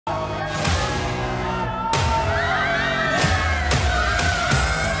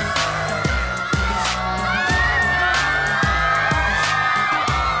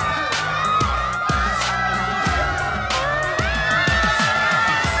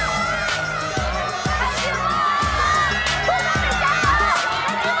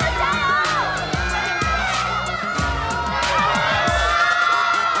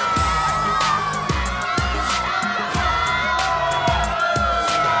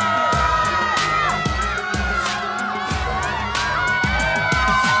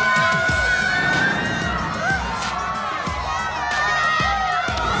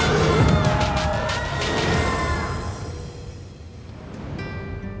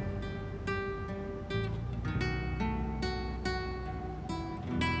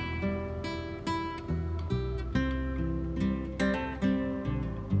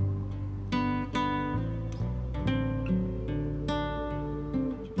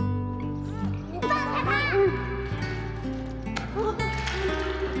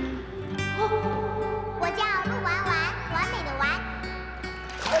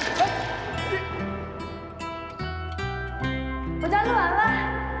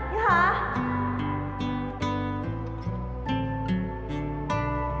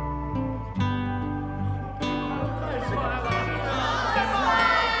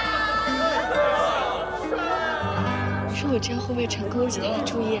我这样会不会成勾起他的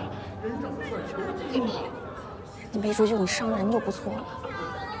注意啊？会吗？你没注意，你伤人就不错了。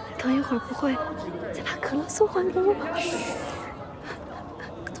等一会儿不会再把可乐送还给我？嘘，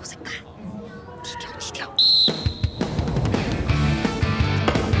都在看，低调低调。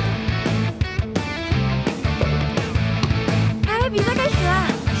哎，比赛开始了！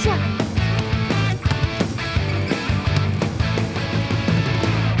是。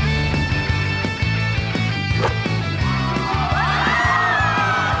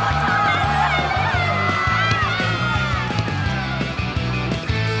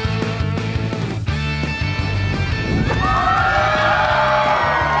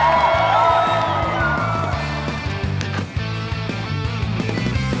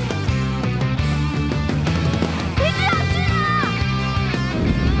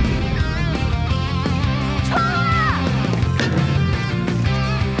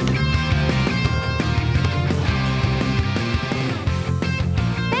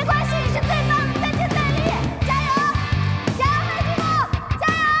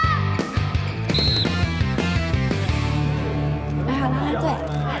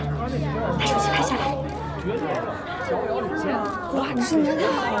 哇，你身材太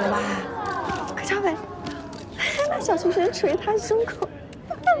好了吧！可超伟，那小学生捶他胸口，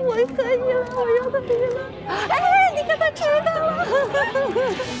我可以了，我又可以了。哎，你看他捶到了。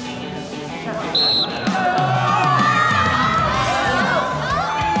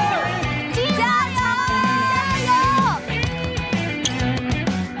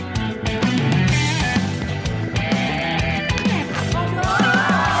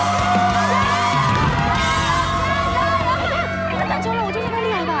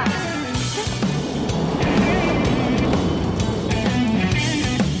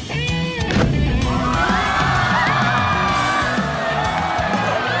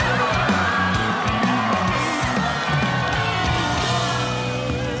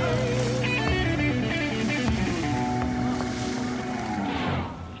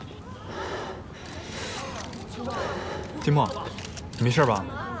金墨，你没事吧？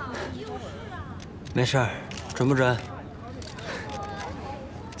没事儿，准不准？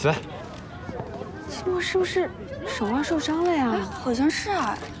起来。金墨是不是手腕受伤了呀？好像是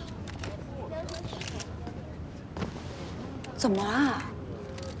啊。怎么啦？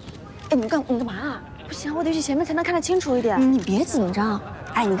哎，你干嘛啊？不行，我得去前面才能看得清楚一点。你别紧张。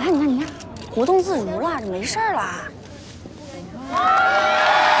哎，你看，活动自如了，就没事啦。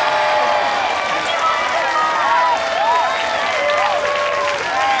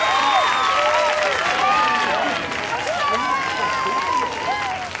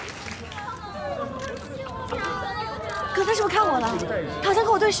 哥，他是不是看我了？他好像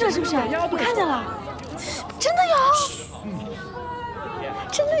跟我对视了，是不是？我看见了，真的有，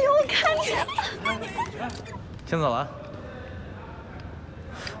真的有，我看见了。先走了。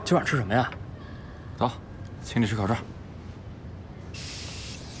今晚吃什么呀？走，请你吃烤串。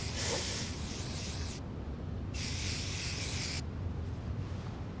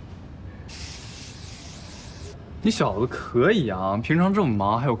你小子可以啊，平常这么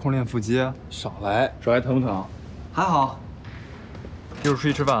忙，还有空练腹肌？少来，手还疼不疼？还好。一会儿出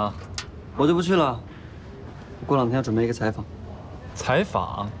去吃饭啊。我就不去了，过两天要准备一个采访。采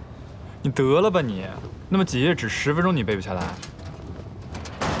访？你得了吧你！那么几页纸10分钟你背不下来？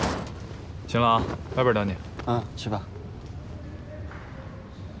行了啊，外边等你。嗯，去吧。